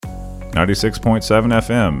96.7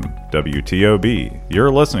 FM, WTOB.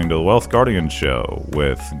 You're listening to the Wealth Guardian Show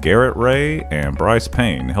with Garrett Ray and Brice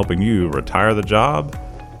Payne, helping you retire the job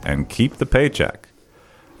and keep the paycheck.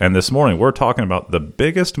 And this morning, we're talking about the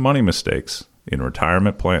biggest money mistakes in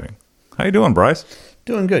retirement planning. How you doing, Brice?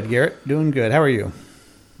 Doing good, Garrett. Doing good. How are you?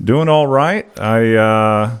 Doing all right.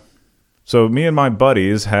 So me and my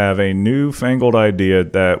buddies have a newfangled idea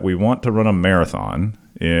that we want to run a marathon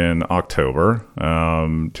in October,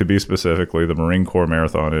 to be specifically the Marine Corps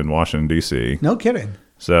Marathon in Washington, D.C. No kidding.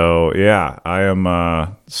 So, yeah, I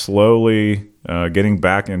am slowly getting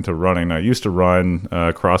back into running. I used to run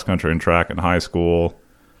cross-country and track in high school,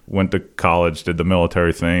 went to college, did the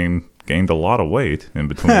military thing, gained a lot of weight in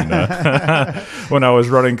between. When I was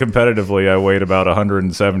running competitively, I weighed about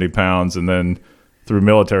 170 pounds, and then through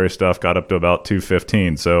military stuff, got up to about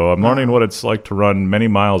 215. So I'm learning what it's like to run many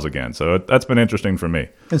miles again. So that's been interesting for me.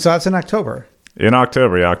 And so that's in October. In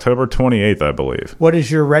October, yeah, October 28th, I believe. What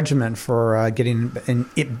is your regimen for getting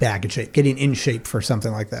in shape for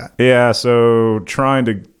something like that? Yeah, so trying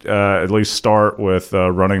to at least start with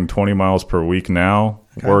running 20 miles per week now,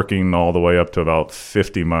 working all the way up to about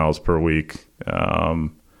 50 miles per week,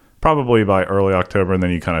 probably by early October, and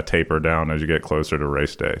then you kind of taper down as you get closer to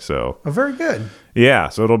race day. So, very good. Yeah,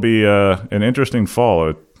 so it'll be an interesting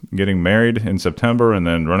fall. Getting married in September and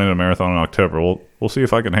then running a marathon in October. We'll see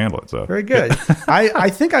if I can handle it. So very good. I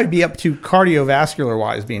think I'd be up to cardiovascular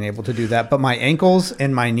wise being able to do that, but my ankles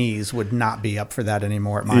and my knees would not be up for that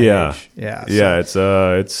anymore at my age. Yeah.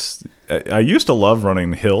 It's. I used to love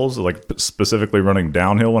running hills, like specifically running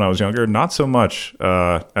downhill when I was younger. Not so much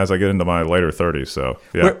as I get into my later 30s. So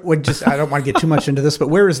yeah. I don't want to get too much into this, but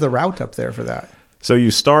where is the route up there for that? So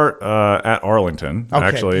you start at Arlington,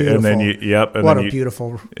 actually, beautiful. And then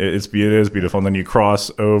beautiful! It is beautiful, and then you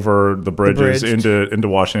cross over the bridges into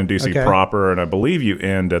Washington D.C. proper, and I believe you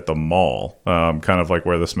end at the mall, kind of like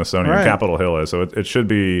where the Smithsonian Capitol Hill is. So it should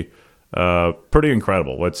be pretty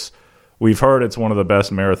incredible. We've heard it's one of the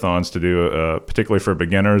best marathons to do, particularly for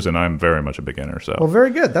beginners, and I'm very much a beginner. So, well,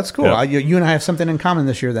 very good. That's cool. Yeah. You and I have something in common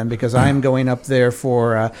this year then, because I am going up there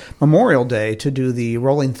for Memorial Day to do the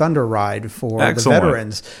Rolling Thunder ride for the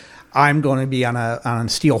veterans. I'm going to be on a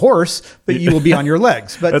steel horse, but you will be on your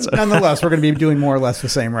legs. But nonetheless, we're going to be doing more or less the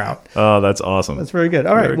same route. Oh, that's awesome. That's very good.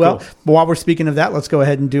 All right. Well, while we're speaking of that, let's go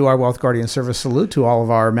ahead and do our Wealth Guardian Service salute to all of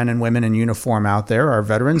our men and women in uniform out there, our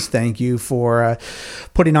veterans. Thank you for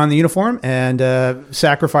putting on the uniform and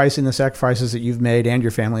sacrificing the sacrifices that you've made and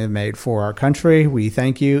your family have made for our country. We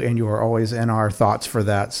thank you, and you are always in our thoughts for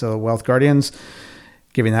that. So, Wealth Guardians,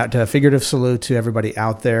 giving that figurative salute to everybody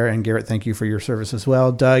out there. And Garrett, thank you for your service as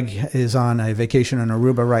well. Doug is on a vacation in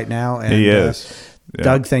Aruba right now. And, he is.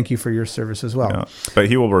 Doug, thank you for your service as well. Yeah. But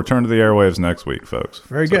he will return to the airwaves next week, folks.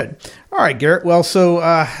 Very good. All right, Garrett. Well, so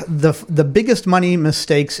the biggest money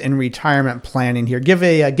mistakes in retirement planning here. Give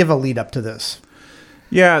a lead up to this.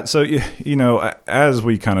 Yeah. So, as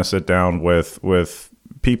we kind of sit down with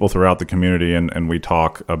people throughout the community and we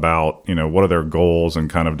talk about, what are their goals and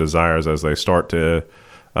kind of desires as they start to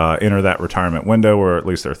enter that retirement window, or at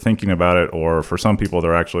least they're thinking about it, or for some people,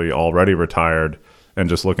 they're actually already retired and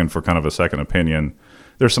just looking for kind of a second opinion.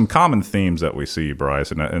 There's some common themes that we see, Brice,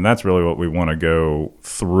 and that's really what we want to go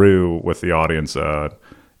through with the audience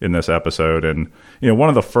in this episode. And, one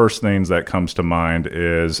of the first things that comes to mind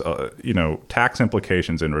is, tax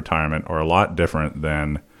implications in retirement are a lot different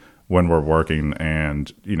than when we're working,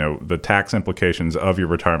 and, the tax implications of your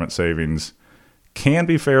retirement savings can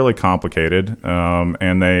be fairly complicated,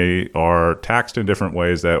 and they are taxed in different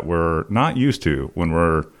ways that we're not used to when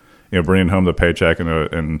we're, bringing home the paycheck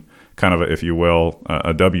and kind of, if you will,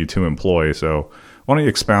 a W-2 employee. So why don't you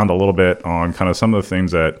expound a little bit on kind of some of the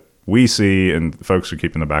things that we see and folks should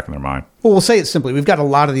keep in the back of their mind? Well, we'll say it simply. We've got a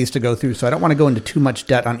lot of these to go through, so I don't want to go into too much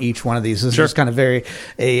debt on each one of these. This is just kind of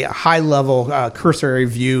a high-level, cursory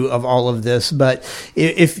view of all of this. But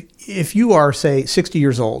if you are, say, 60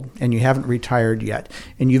 years old and you haven't retired yet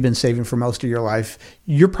and you've been saving for most of your life,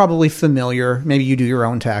 you're probably familiar, maybe you do your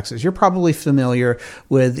own taxes, you're probably familiar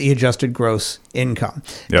with the adjusted gross income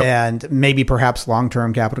and maybe perhaps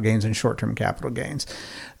long-term capital gains and short-term capital gains.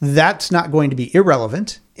 That's not going to be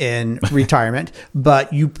irrelevant in retirement,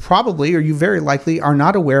 but you probably, or you very likely, are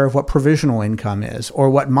not aware of what provisional income is or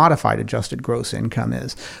what modified adjusted gross income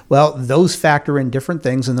is. Well, those factor in different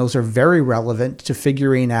things, and those are very relevant to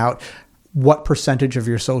figuring out what percentage of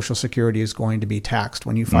your Social Security is going to be taxed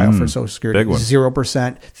when you file for Social Security. 0%,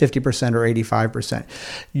 50%, or 85%.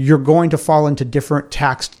 You're going to fall into different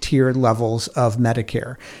tax tiered levels of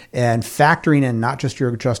Medicare, and factoring in not just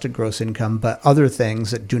your adjusted gross income, but other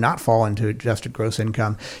things that do not fall into adjusted gross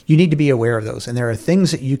income. You need to be aware of those. And there are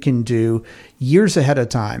things that you can do years ahead of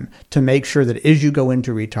time to make sure that as you go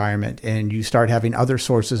into retirement and you start having other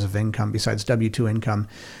sources of income besides W-2 income,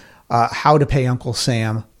 how to pay Uncle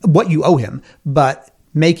Sam what you owe him, but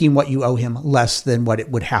making what you owe him less than what it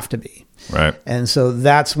would have to be. Right. And so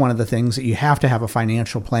that's one of the things that you have to have a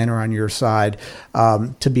financial planner on your side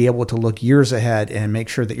to be able to look years ahead and make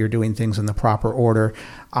sure that you're doing things in the proper order.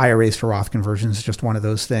 IRAs to Roth conversions is just one of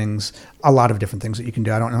those things. A lot of different things that you can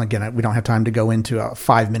do. We don't have time to go into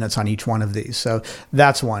 5 minutes on each one of these. So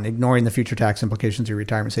that's one. Ignoring the future tax implications of your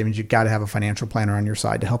retirement savings, you've got to have a financial planner on your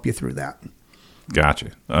side to help you through that.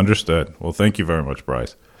 Gotcha. Understood. Well, thank you very much,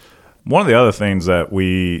 Brice. One of the other things that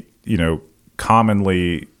we,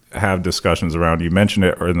 commonly have discussions around, you mentioned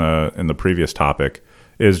it in the previous topic,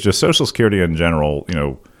 is just Social Security in general.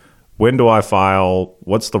 When do I file?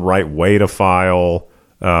 What's the right way to file?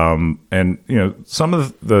 And some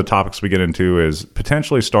of the topics we get into is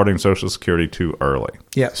potentially starting Social Security too early.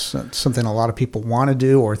 Yes, that's something a lot of people want to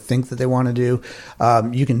do or think that they want to do.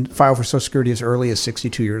 You can file for Social Security as early as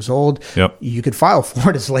 62 years old. Yep. You could file for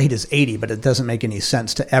it as late as 80, but it doesn't make any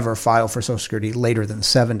sense to ever file for Social Security later than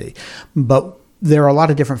 70. But there are a lot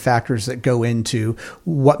of different factors that go into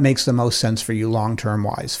what makes the most sense for you long-term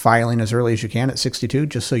wise. Filing as early as you can at 62,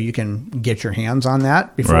 just so you can get your hands on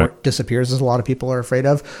that before it disappears, as a lot of people are afraid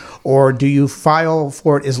of. Or do you file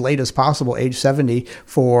for it as late as possible, age 70,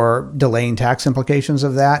 for delaying tax implications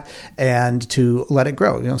of that and to let it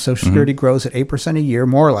grow? Social Security grows at 8% a year,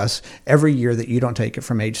 more or less, every year that you don't take it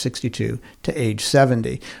from age 62 to age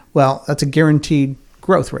 70. Well, that's a guaranteed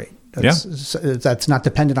growth rate. That's not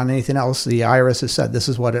dependent on anything else. The IRS has said this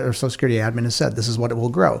is what, or Social Security admin has said this is what it will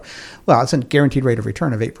grow. Well, it's a guaranteed rate of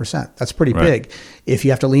return of 8%. That's pretty big. If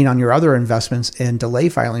you have to lean on your other investments and delay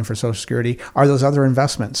filing for Social Security, are those other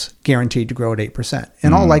investments guaranteed to grow at 8%?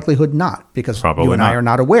 In all likelihood, not, because you and I are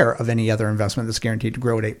not aware of any other investment that's guaranteed to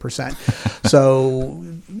grow at 8%. So,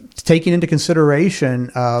 taking into consideration,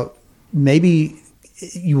 maybe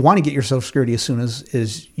you want to get your Social Security as soon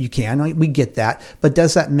as you can. We get that. But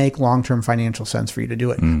does that make long-term financial sense for you to do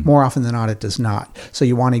it? More often than not, it does not. So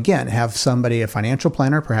you want to, again, have somebody, a financial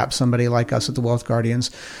planner, perhaps somebody like us at the Wealth Guardians,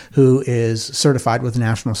 who is certified with the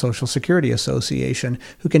National Social Security Association,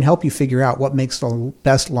 who can help you figure out what makes the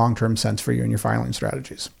best long-term sense for you in your filing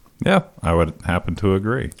strategies. Yeah, I would happen to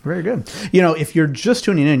agree. Very good. If you're just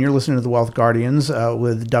tuning in, you're listening to the Wealth Guardians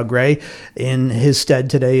with Doug Ray. In his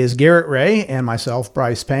stead today is Garrett Ray and myself,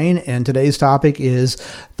 Brice Payne. And today's topic is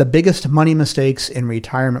the biggest money mistakes in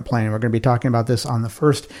retirement planning. We're going to be talking about this on the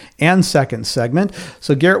first and second segment.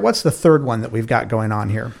 So, Garrett, what's the third one that we've got going on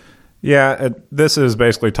here? Yeah, this is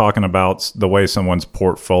basically talking about the way someone's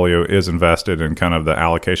portfolio is invested and kind of the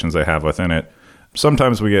allocations they have within it.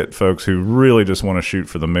 Sometimes we get folks who really just want to shoot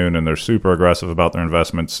for the moon and they're super aggressive about their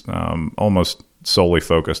investments, almost solely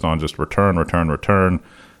focused on just return.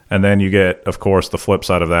 And then you get, of course, the flip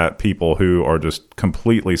side of that, people who are just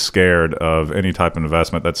completely scared of any type of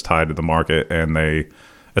investment that's tied to the market, and they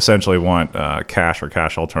essentially want cash or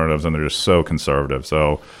cash alternatives, and they're just so conservative.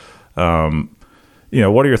 So,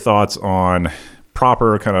 what are your thoughts on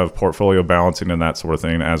proper kind of portfolio balancing and that sort of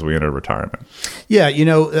thing as we enter retirement? Yeah,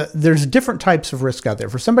 there's different types of risk out there.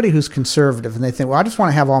 For somebody who's conservative and they think, well, I just want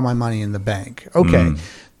to have all my money in the bank. Okay,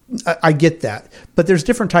 I get that. But there's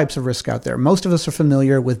different types of risk out there. Most of us are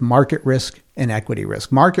familiar with market risk and equity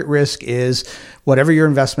risk. Market risk is whatever your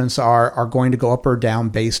investments are going to go up or down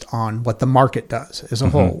based on what the market does as a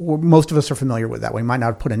whole. Most of us are familiar with that. We might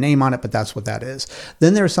not put a name on it, but that's what that is.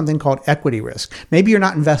 Then there's something called equity risk. Maybe you're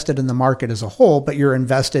not invested in the market as a whole, but you're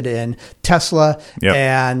invested in Tesla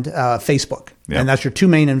and Facebook. And that's your two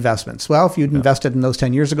main investments. Well, if you'd invested in those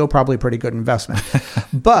 10 years ago, probably a pretty good investment.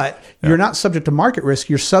 But you're not subject to market risk.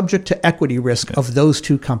 You're subject to equity risk of those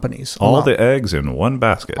two companies. All the eggs in one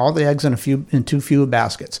basket. All the eggs in too few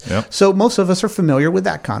baskets. So most of us are familiar with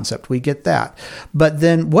that concept. We get that. But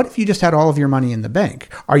then what if you just had all of your money in the bank?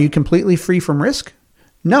 Are you completely free from risk?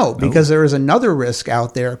 No, because there is another risk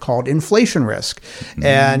out there called inflation risk.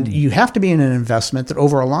 And you have to be in an investment that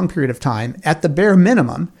over a long period of time, at the bare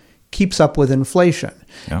minimum, keeps up with inflation.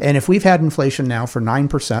 Yeah. And if we've had inflation now for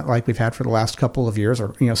 9%, like we've had for the last couple of years,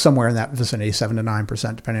 or somewhere in that vicinity, 7 to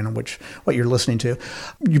 9%, depending on what you're listening to,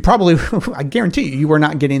 you probably, I guarantee you were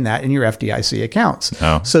not getting that in your FDIC accounts.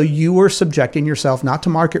 No. So you were subjecting yourself not to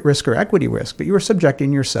market risk or equity risk, but you were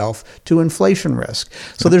subjecting yourself to inflation risk.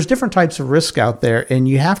 So there's different types of risk out there, and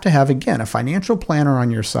you have to have, again, a financial planner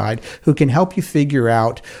on your side who can help you figure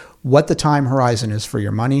out what the time horizon is for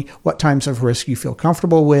your money, what types of risk you feel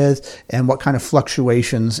comfortable with, and what kind of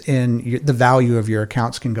fluctuations in the value of your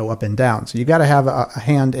accounts can go up and down. So you got to have a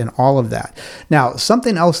hand in all of that. Now,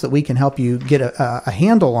 something else that we can help you get a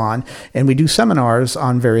handle on, and we do seminars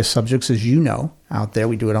on various subjects, as you know, out there.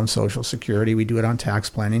 We do it on Social Security. We do it on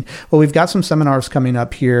tax planning. Well, we've got some seminars coming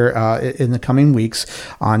up here in the coming weeks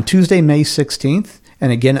on Tuesday, May 16th,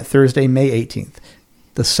 and again at Thursday, May 18th.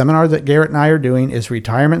 The seminar that Garrett and I are doing is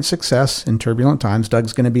Retirement Success in Turbulent Times.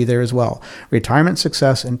 Doug's going to be there as well. Retirement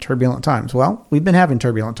Success in Turbulent Times. Well, we've been having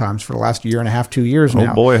turbulent times for the last year and a half, 2 years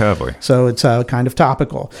now. Oh boy, have we. So it's kind of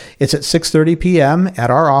topical. It's at 6:30 p.m.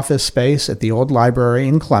 at our office space at the old library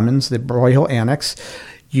in Clemens, the Royal Annex.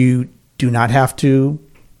 You do not have to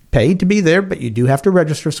pay to be there, but you do have to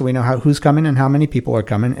register so we know who's coming and how many people are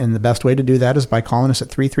coming. And the best way to do that is by calling us at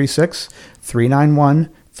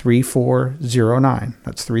 336-391-3409.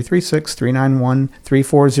 That's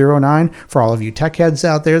 336-391-3409. For all of you tech heads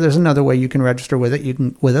out there, there's another way you can register with it. You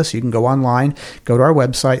can go online, go to our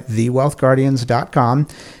website, thewealthguardians.com,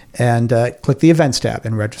 and click the events tab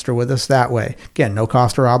and register with us that way. Again, no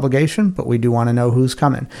cost or obligation, but we do want to know who's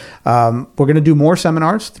coming. We're going to do more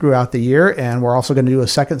seminars throughout the year, and we're also going to do a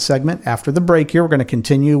second segment after the break here. We're going to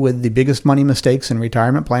continue with the biggest money mistakes in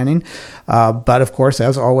retirement planning. But of course,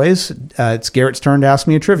 as always, it's Garrett's turn to ask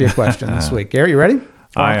me a trivia question this week. Garrett, you ready?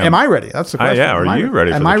 I am. Am I ready? That's the question. Yeah, are you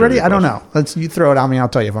ready? Am I ready? I don't know. You throw it on me. I'll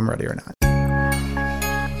tell you if I'm ready or not.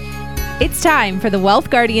 It's time for the Wealth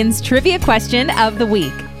Guardians trivia question of the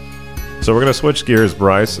week. So we're going to switch gears,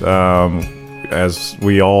 Brice. As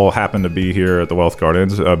we all happen to be here at the Wealth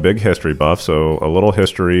Guardians, a big history buff, so a little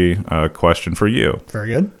history question for you. Very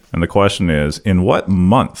good. And the question is, in what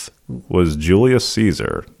month was Julius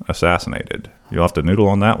Caesar assassinated? You'll have to noodle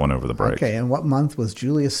on that one over the break. Okay, in what month was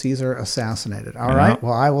Julius Caesar assassinated? All right,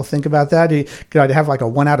 well, I will think about that. Could I have like a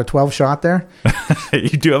 1 out of 12 shot there? You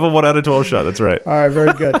do have a 1 out of 12 shot, that's right. All right,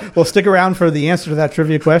 very good. Well, stick around for the answer to that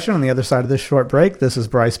trivia question on the other side of this short break. This is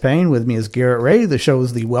Brice Payne. With me is Garrett Ray. The show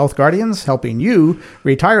is the Wealth Guardians, helping you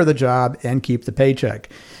retire the job and keep the paycheck.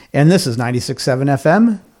 And this is 96.7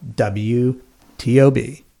 FM,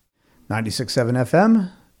 WTOB. 96.7 FM,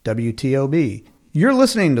 WTOB. You're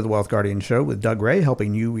listening to the Wealth Guardian Show with Doug Ray,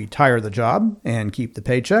 helping you retire the job and keep the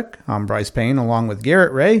paycheck. I'm Brice Payne, along with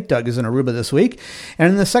Garrett Ray. Doug is in Aruba this week. And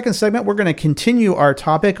in the second segment, we're going to continue our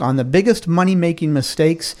topic on the biggest money-making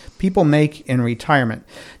mistakes people make in retirement.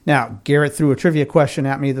 Now, Garrett threw a trivia question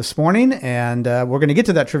at me this morning, and we're going to get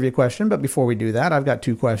to that trivia question. But before we do that, I've got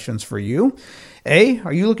 2 questions for you. A,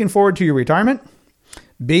 are you looking forward to your retirement?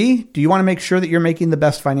 B, do you want to make sure that you're making the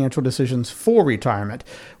best financial decisions for retirement?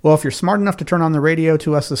 Well, if you're smart enough to turn on the radio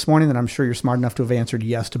to us this morning, then I'm sure you're smart enough to have answered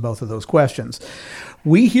yes to both of those questions.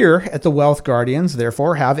 We here at the Wealth Guardians,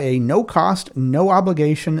 therefore, have a no-cost,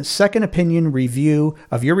 no-obligation second opinion review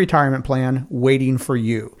of your retirement plan waiting for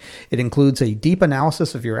you. It includes a deep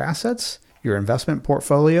analysis of your assets, your investment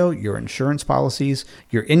portfolio, your insurance policies,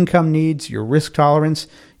 your income needs, your risk tolerance,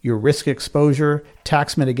 your risk exposure,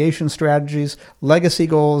 tax mitigation strategies, legacy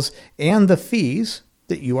goals, and the fees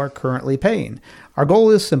that you are currently paying. Our goal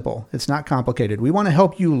is simple. It's not complicated. We want to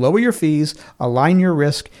help you lower your fees, align your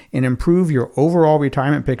risk, and improve your overall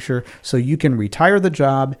retirement picture so you can retire the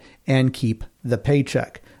job and keep the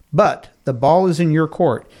paycheck. But the ball is in your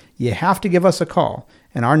court. You have to give us a call,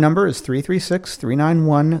 and our number is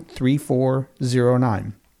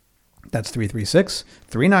 336-391-3409. That's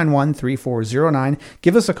 336-391-3409.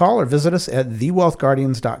 Give us a call or visit us at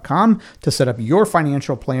thewealthguardians.com to set up your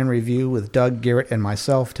financial plan review with Doug, Garrett, and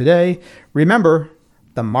myself today. Remember,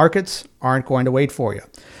 the markets aren't going to wait for you.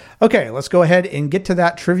 Okay, let's go ahead and get to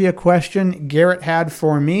that trivia question Garrett had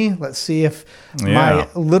for me. Let's see if my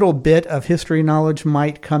little bit of history knowledge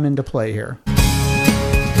might come into play here.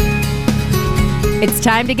 It's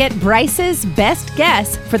time to get Brice's best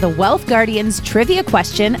guess for the Wealth Guardians trivia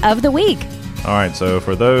question of the week. All right, so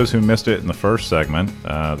for those who missed it in the first segment,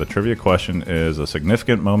 the trivia question is a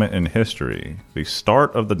significant moment in history, the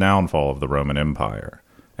start of the downfall of the Roman Empire.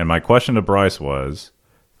 And my question to Brice was,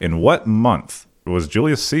 in what month was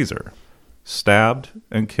Julius Caesar stabbed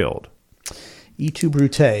and killed? E2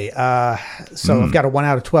 Brute. So I've got a 1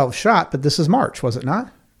 out of 12 shot, but this is March, was it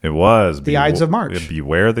not? It was. The Ides of March.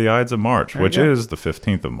 Beware the Ides of March, which is the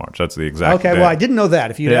 15th of March. That's the exact Okay, day. well, I didn't know that.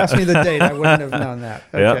 If you'd asked me the date, I wouldn't have known that.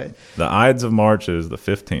 Okay. Yep. The Ides of March is the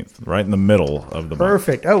 15th, right in the middle of the month.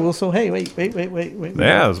 Perfect. Oh, well, so hey, wait.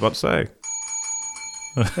 Yeah, I was about to say.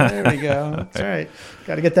 There we go. That's right.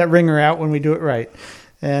 Got to get that ringer out when we do it right.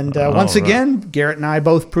 And once again, Garrett and I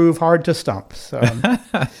both prove hard to stump. So,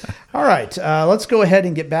 all right, let's go ahead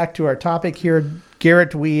and get back to our topic here.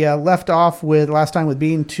 Garrett, we left off with last time with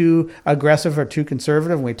being too aggressive or too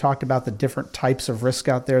conservative. And we talked about the different types of risk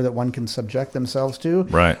out there that one can subject themselves to.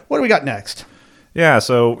 Right. What do we got next? Yeah,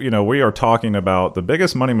 so, we are talking about the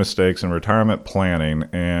biggest money mistakes in retirement planning.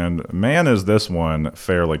 And man, is this one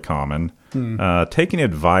fairly common. Taking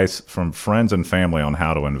advice from friends and family on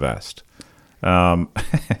how to invest. I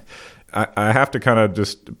have to kind of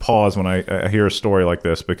just pause when I hear a story like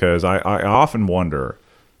this, because I often wonder,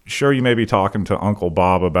 sure, you may be talking to Uncle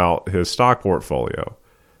Bob about his stock portfolio,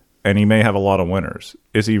 and he may have a lot of winners.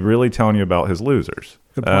 Is he really telling you about his losers?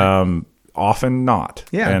 Good point. Often not.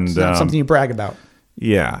 Yeah, and, it's not something you brag about.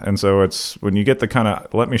 Yeah, and so it's when you get the kind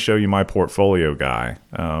of, let me show you my portfolio guy,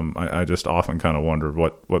 I just often kind of wonder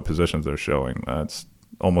what positions they're showing. It's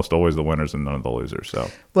almost always the winners and none of the losers. So,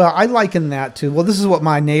 well, I liken that to, this is what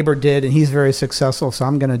my neighbor did, and he's very successful, so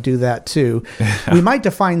I'm going to do that too. We might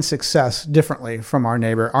define success differently from our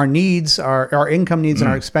neighbor. Our needs, our income needs and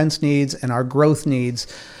our expense needs and our growth needs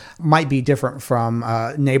might be different from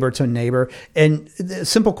neighbor to neighbor. And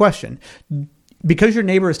simple question. Because your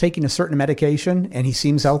neighbor is taking a certain medication and he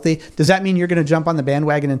seems healthy, does that mean you're going to jump on the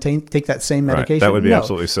bandwagon and take that same medication? Right. That would be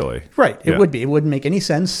absolutely silly. Right. It would be. It wouldn't make any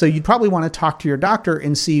sense. So you'd probably want to talk to your doctor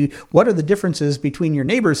and see what are the differences between your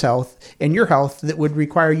neighbor's health and your health that would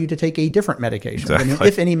require you to take a different medication,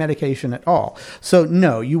 if any medication at all. So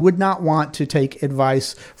no, you would not want to take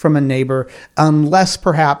advice from a neighbor unless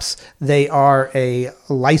perhaps they are a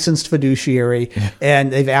licensed fiduciary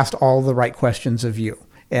and they've asked all the right questions of you.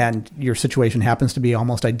 And your situation happens to be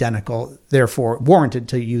almost identical, therefore warranted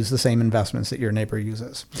to use the same investments that your neighbor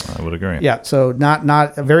uses. I would agree. Yeah, so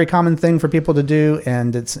not a very common thing for people to do,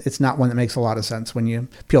 and it's not one that makes a lot of sense when you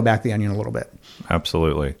peel back the onion a little bit.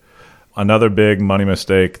 Absolutely. Another big money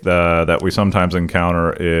mistake that we sometimes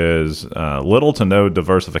encounter is little to no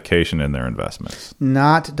diversification in their investments.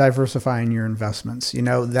 Not diversifying your investments.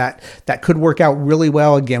 That could work out really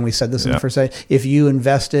well. Again, we said this in the first day. If you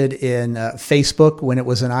invested in Facebook when it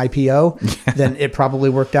was an IPO, then it probably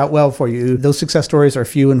worked out well for you. Those success stories are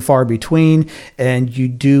few and far between, and you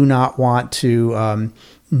do not want to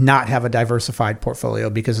not have a diversified portfolio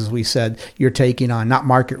because, as we said, you're taking on not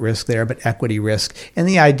market risk there, but equity risk. And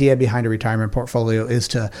the idea behind a retirement portfolio is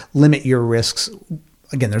to limit your risks.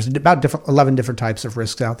 Again, there's about 11 different types of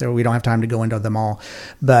risks out there. We don't have time to go into them all.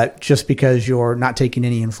 But just because you're not taking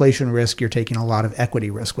any inflation risk, you're taking a lot of equity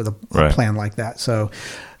risk with a plan like that. So,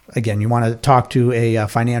 again, you want to talk to a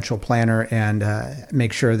financial planner and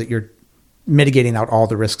make sure that you're mitigating out all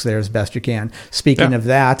the risks there as best you can. Speaking of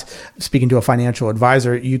that, speaking to a financial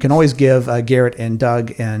advisor, you can always give Garrett and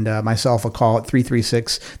Doug and myself a call at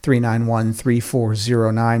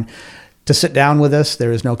 336-391-3409 to sit down with us.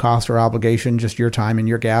 There is no cost or obligation, just your time and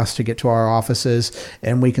your gas to get to our offices,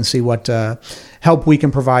 and we can see what help we can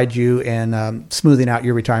provide you in smoothing out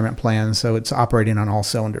your retirement plan so it's operating on all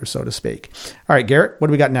cylinders, so to speak. All right, Garrett, what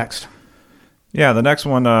do we got next? Yeah, the next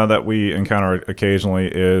one that we encounter occasionally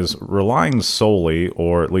is relying solely,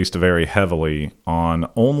 or at least very heavily, on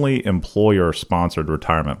only employer-sponsored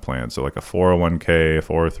retirement plans. So like a 401k, a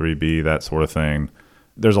 403b, that sort of thing.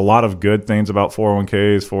 There's a lot of good things about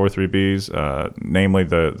 401ks, 403bs, namely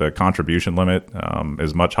the contribution limit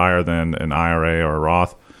is much higher than an IRA or a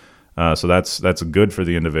Roth. So that's good for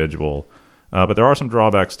the individual. But there are some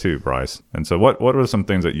drawbacks too, Brice. And so what are some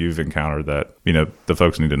things that you've encountered that, the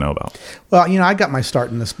folks need to know about? Well, I got my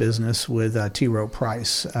start in this business with T. Rowe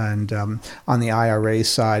Price and on the IRA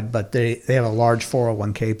side, but they have a large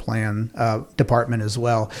 401k plan department as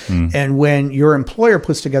well. And when your employer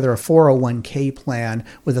puts together a 401k plan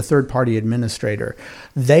with a third-party administrator,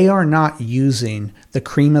 they are not using the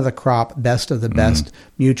cream of the crop, best of the best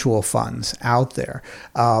mutual funds out there.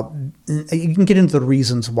 You can get into the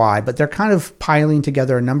reasons why, but they're kind of piling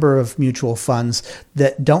together a number of mutual funds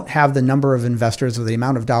that don't have the number of investors or the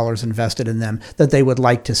amount of dollars invested in them that they would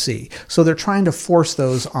like to see. So they're trying to force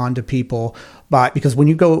those onto people because when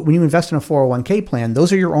you invest in a 401k plan,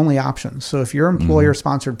 those are your only options. So if your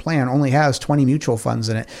employer-sponsored plan only has 20 mutual funds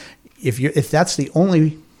in it, if that's the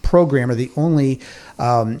only program or the only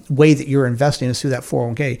way that you're investing is through that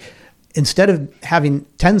 401k, instead of having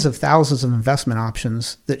tens of thousands of investment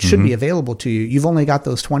options that should be available to you, you've only got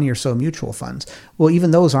those 20 or so mutual funds. Well,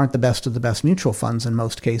 even those aren't the best of the best mutual funds in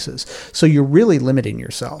most cases. So you're really limiting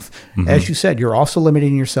yourself. As you said, you're also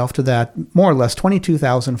limiting yourself to that more or less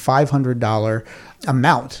 $22,500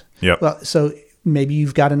 amount. Yep. Well, so maybe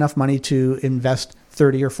you've got enough money to invest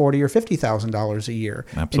 $30,000 or $40,000 or $50,000 a year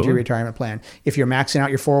into your retirement plan. If you're maxing out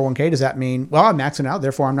your 401k, does that mean, well, I'm maxing out,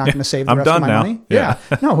 therefore I'm not going to save the rest of my money? Yeah.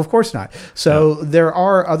 No, of course not. So there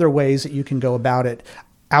are other ways that you can go about it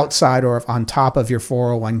outside or on top of your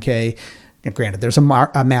 401k. And granted, there's a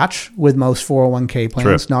match with most 401k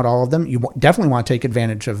plans, not all of them. You definitely want to take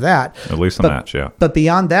advantage of that. At least a match, yeah. But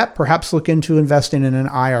beyond that, perhaps look into investing in an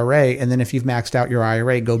IRA. And then if you've maxed out your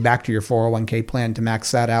IRA, go back to your 401k plan to max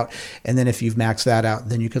that out. And then if you've maxed that out,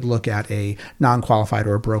 then you could look at a non-qualified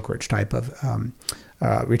or a brokerage type of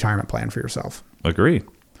retirement plan for yourself. Agree.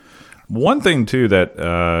 One thing, too,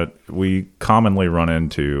 that we commonly run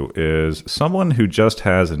into is someone who just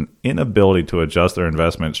has an inability to adjust their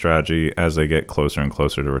investment strategy as they get closer and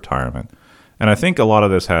closer to retirement. And I think a lot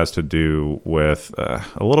of this has to do with a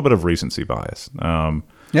little bit of recency bias.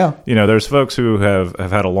 There's folks who have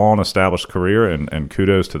had a long established career, and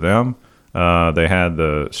kudos to them. They had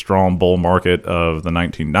the strong bull market of the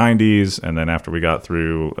 1990s, and then after we got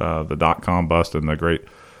through the dot-com bust and the great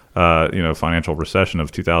financial recession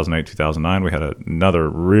of 2008, 2009, we had another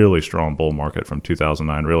really strong bull market from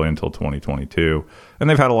 2009 really until 2022. And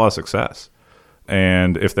they've had a lot of success.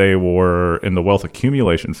 And if they were in the wealth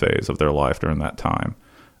accumulation phase of their life during that time,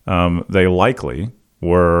 they likely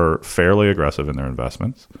were fairly aggressive in their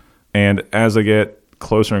investments. And as they get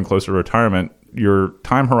closer and closer to retirement, your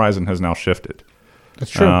time horizon has now shifted.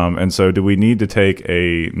 That's true. And so do we need to take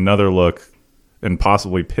another look and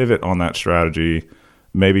possibly pivot on that strategy,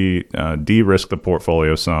 maybe de-risk the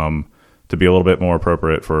portfolio some to be a little bit more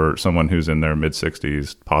appropriate for someone who's in their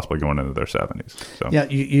mid-60s, possibly going into their 70s. So. Yeah,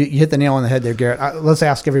 you hit the nail on the head there, Garrett. Let's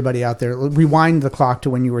ask everybody out there, rewind the clock to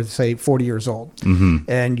when you were, say, 40 years old,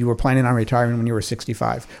 and you were planning on retiring when you were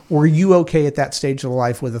 65. Were you okay at that stage of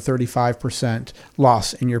life with a 35%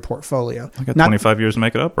 loss in your portfolio? I got 25 years to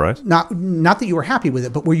make it up, Brice. Not that you were happy with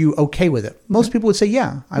it, but were you okay with it? Most people would say,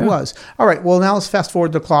 yeah, I was. All right, well, now let's fast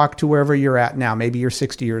forward the clock to wherever you're at now. Maybe you're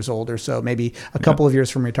 60 years old or so, maybe a couple of years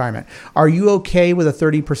from retirement. Are you okay with a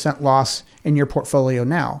 30% loss in your portfolio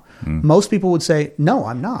now? Most people would say, no,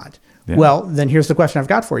 I'm not. Yeah. Well, then here's the question I've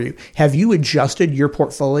got for you. Have you adjusted your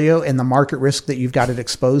portfolio and the market risk that you've got it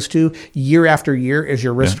exposed to year after year as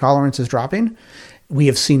your risk tolerance is dropping? We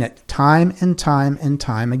have seen it time and time and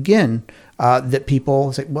time again. That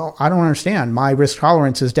people say, well, I don't understand. My risk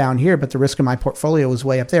tolerance is down here, but the risk in my portfolio is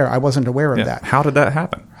way up there. I wasn't aware of that. How did that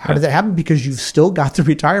happen? How did that happen? Because you've still got the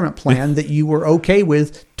retirement plan that you were okay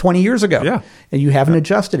with 20 years ago. Yeah. And you haven't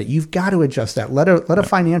adjusted it. You've got to adjust that. Let a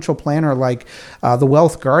financial planner like the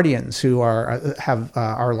Wealth Guardians, who have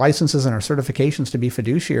our licenses and our certifications to be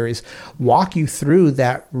fiduciaries, walk you through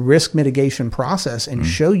that risk mitigation process and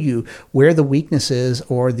show you where the weaknesses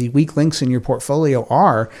or the weak links in your portfolio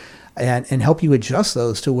are, and help you adjust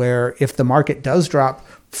those to where if the market does drop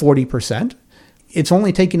 40%, it's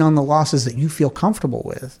only taking on the losses that you feel comfortable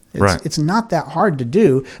with. It's not that hard to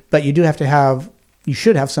do, but you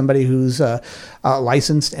should have somebody who's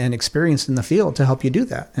licensed and experienced in the field to help you do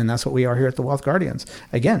that. And that's what we are here at the Wealth Guardians.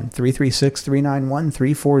 Again,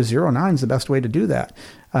 336-391-3409 is the best way to do that.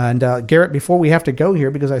 And Garrett, before we have to go here,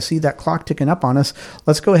 because I see that clock ticking up on us,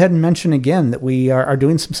 let's go ahead and mention again that we are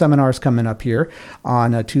doing some seminars coming up here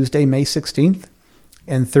on Tuesday, May 16th.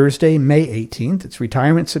 And Thursday, May 18th. It's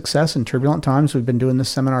Retirement Success in Turbulent Times. We've been doing this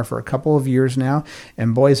seminar for a couple of years now.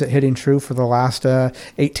 And boy, is it hitting true for the last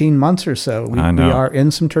 18 months or so. We are in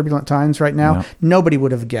some turbulent times right now. Yeah. Nobody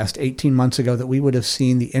would have guessed 18 months ago that we would have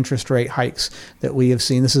seen the interest rate hikes that we have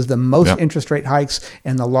seen. This is the most interest rate hikes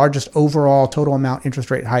and the largest overall total amount interest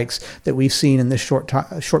rate hikes that we've seen in this short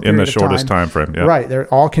period of time. In the shortest time frame, yeah. Right.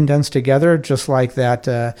 They're all condensed together, just like that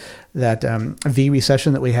V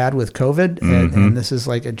recession that we had with COVID, and this is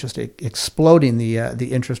like just exploding the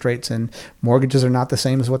interest rates, and mortgages are not the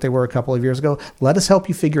same as what they were a couple of years ago. Let us help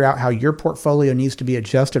you figure out how your portfolio needs to be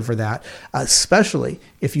adjusted for that, especially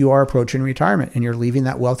if you are approaching retirement and you're leaving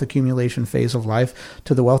that wealth accumulation phase of life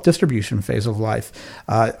to the wealth distribution phase of life.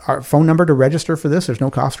 Our phone number to register for this, there's no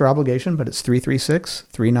cost or obligation, but it's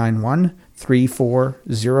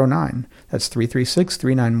 336-391-3409. That's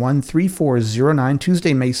 336-391-3409,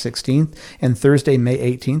 Tuesday, May 16th and Thursday,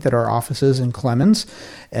 May 18th at our offices in Clemens.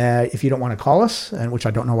 If you don't want to call us, and which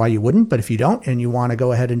I don't know why you wouldn't, but if you don't and you want to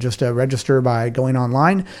go ahead and just register by going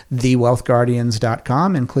online,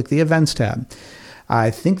 thewealthguardians.com, and click the events tab. I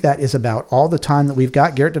think that is about all the time that we've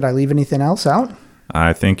got. Garrett, did I leave anything else out?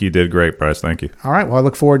 I think you did great, Brice. Thank you. All right. Well, I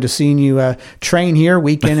look forward to seeing you train here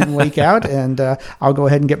week in and week out, and I'll go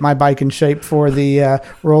ahead and get my bike in shape for the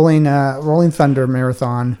Rolling Thunder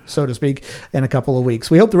Marathon, so to speak, in a couple of weeks.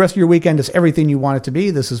 We hope the rest of your weekend is everything you want it to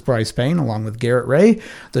be. This is Brice Payne along with Garrett Ray.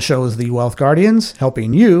 The show is The Wealth Guardians,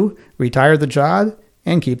 helping you retire the job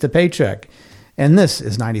and keep the paycheck. And this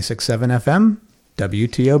is 96.7 FM,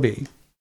 WTOB.